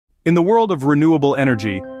In the world of renewable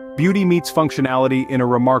energy, beauty meets functionality in a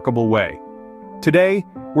remarkable way. Today,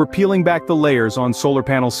 we're peeling back the layers on solar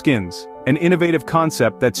panel skins, an innovative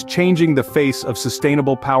concept that's changing the face of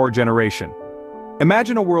sustainable power generation.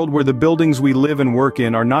 Imagine a world where the buildings we live and work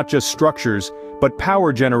in are not just structures, but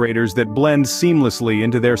power generators that blend seamlessly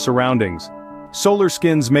into their surroundings. Solar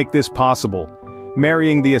skins make this possible,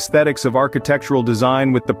 marrying the aesthetics of architectural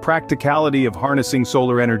design with the practicality of harnessing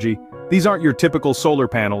solar energy. These aren't your typical solar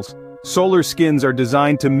panels. Solar skins are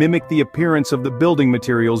designed to mimic the appearance of the building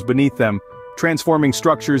materials beneath them, transforming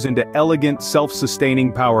structures into elegant,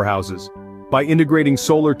 self-sustaining powerhouses. By integrating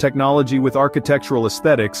solar technology with architectural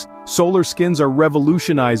aesthetics, solar skins are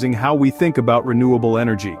revolutionizing how we think about renewable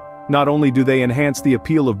energy. Not only do they enhance the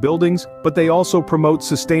appeal of buildings, but they also promote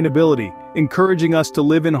sustainability, encouraging us to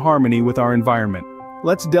live in harmony with our environment.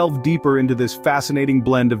 Let's delve deeper into this fascinating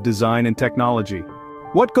blend of design and technology.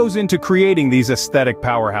 What goes into creating these aesthetic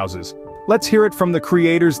powerhouses? Let's hear it from the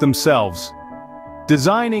creators themselves.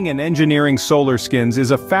 Designing and engineering solar skins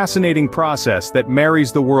is a fascinating process that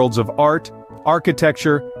marries the worlds of art,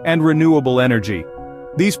 architecture, and renewable energy.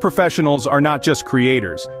 These professionals are not just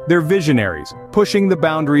creators, they're visionaries, pushing the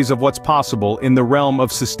boundaries of what's possible in the realm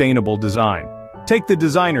of sustainable design. Take the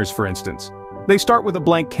designers, for instance. They start with a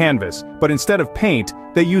blank canvas, but instead of paint,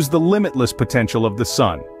 they use the limitless potential of the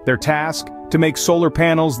sun. Their task? To make solar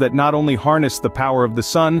panels that not only harness the power of the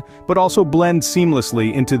sun, but also blend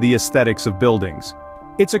seamlessly into the aesthetics of buildings.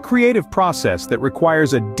 It's a creative process that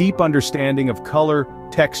requires a deep understanding of color,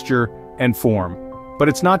 texture, and form. But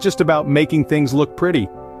it's not just about making things look pretty.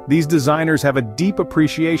 These designers have a deep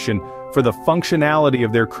appreciation for the functionality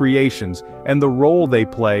of their creations and the role they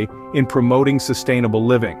play in promoting sustainable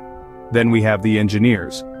living. Then we have the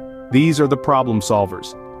engineers. These are the problem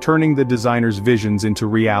solvers, turning the designers' visions into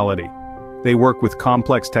reality. They work with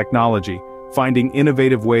complex technology, finding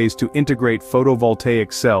innovative ways to integrate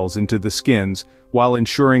photovoltaic cells into the skins while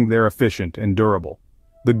ensuring they're efficient and durable.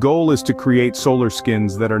 The goal is to create solar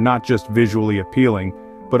skins that are not just visually appealing,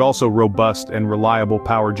 but also robust and reliable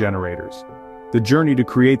power generators. The journey to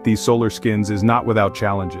create these solar skins is not without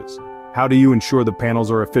challenges. How do you ensure the panels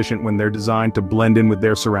are efficient when they're designed to blend in with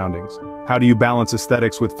their surroundings? How do you balance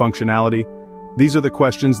aesthetics with functionality? These are the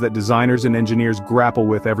questions that designers and engineers grapple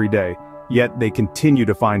with every day, yet they continue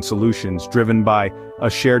to find solutions driven by a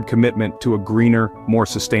shared commitment to a greener, more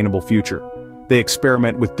sustainable future. They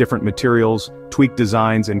experiment with different materials, tweak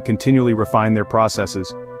designs, and continually refine their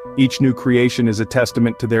processes. Each new creation is a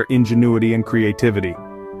testament to their ingenuity and creativity.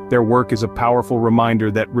 Their work is a powerful reminder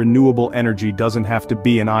that renewable energy doesn't have to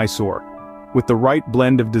be an eyesore. With the right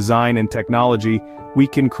blend of design and technology, we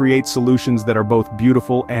can create solutions that are both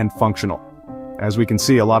beautiful and functional. As we can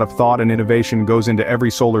see, a lot of thought and innovation goes into every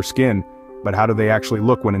solar skin, but how do they actually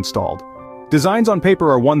look when installed? Designs on paper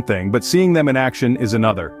are one thing, but seeing them in action is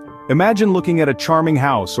another. Imagine looking at a charming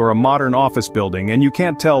house or a modern office building and you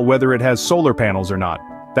can't tell whether it has solar panels or not.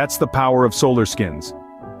 That's the power of solar skins.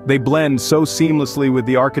 They blend so seamlessly with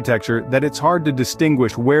the architecture that it's hard to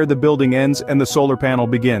distinguish where the building ends and the solar panel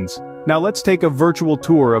begins. Now let's take a virtual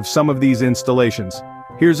tour of some of these installations.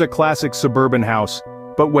 Here's a classic suburban house.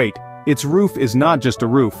 But wait, its roof is not just a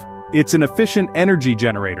roof. It's an efficient energy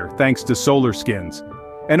generator thanks to solar skins.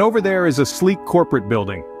 And over there is a sleek corporate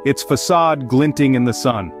building, its facade glinting in the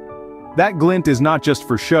sun. That glint is not just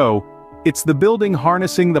for show, it's the building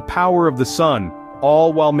harnessing the power of the sun,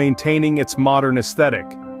 all while maintaining its modern aesthetic.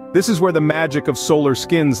 This is where the magic of solar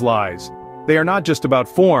skins lies. They are not just about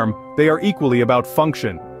form, they are equally about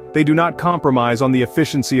function. They do not compromise on the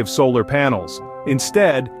efficiency of solar panels.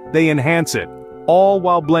 Instead, they enhance it, all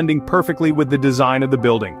while blending perfectly with the design of the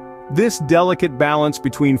building. This delicate balance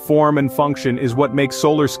between form and function is what makes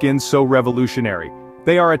solar skins so revolutionary.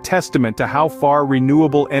 They are a testament to how far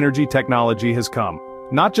renewable energy technology has come,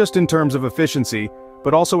 not just in terms of efficiency,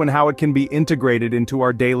 but also in how it can be integrated into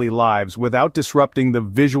our daily lives without disrupting the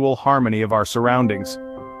visual harmony of our surroundings.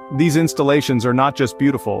 These installations are not just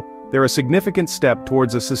beautiful, they're a significant step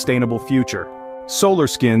towards a sustainable future. Solar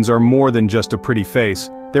skins are more than just a pretty face,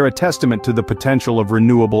 they're a testament to the potential of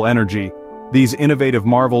renewable energy. These innovative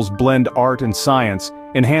marvels blend art and science,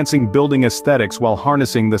 enhancing building aesthetics while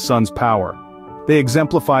harnessing the sun's power. They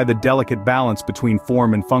exemplify the delicate balance between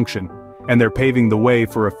form and function, and they're paving the way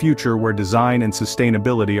for a future where design and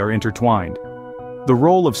sustainability are intertwined. The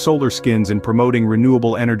role of solar skins in promoting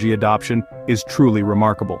renewable energy adoption is truly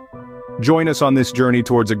remarkable. Join us on this journey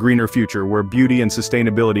towards a greener future where beauty and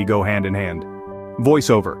sustainability go hand in hand.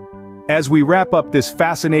 Voiceover. As we wrap up this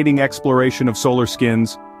fascinating exploration of solar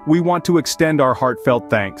skins, we want to extend our heartfelt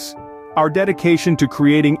thanks. Our dedication to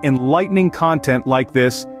creating enlightening content like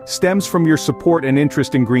this stems from your support and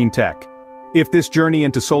interest in green tech. If this journey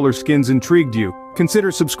into solar skins intrigued you,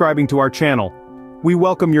 consider subscribing to our channel. We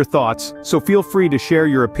welcome your thoughts, so feel free to share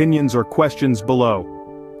your opinions or questions below.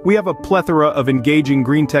 We have a plethora of engaging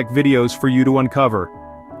green tech videos for you to uncover.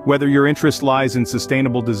 Whether your interest lies in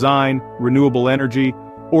sustainable design, renewable energy,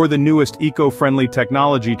 or the newest eco-friendly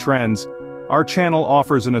technology trends, our channel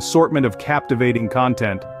offers an assortment of captivating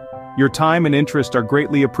content. Your time and interest are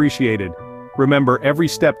greatly appreciated. Remember, every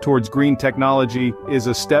step towards green technology is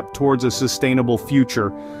a step towards a sustainable future.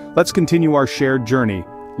 Let's continue our shared journey,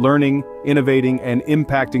 learning, innovating, and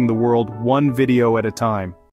impacting the world one video at a time.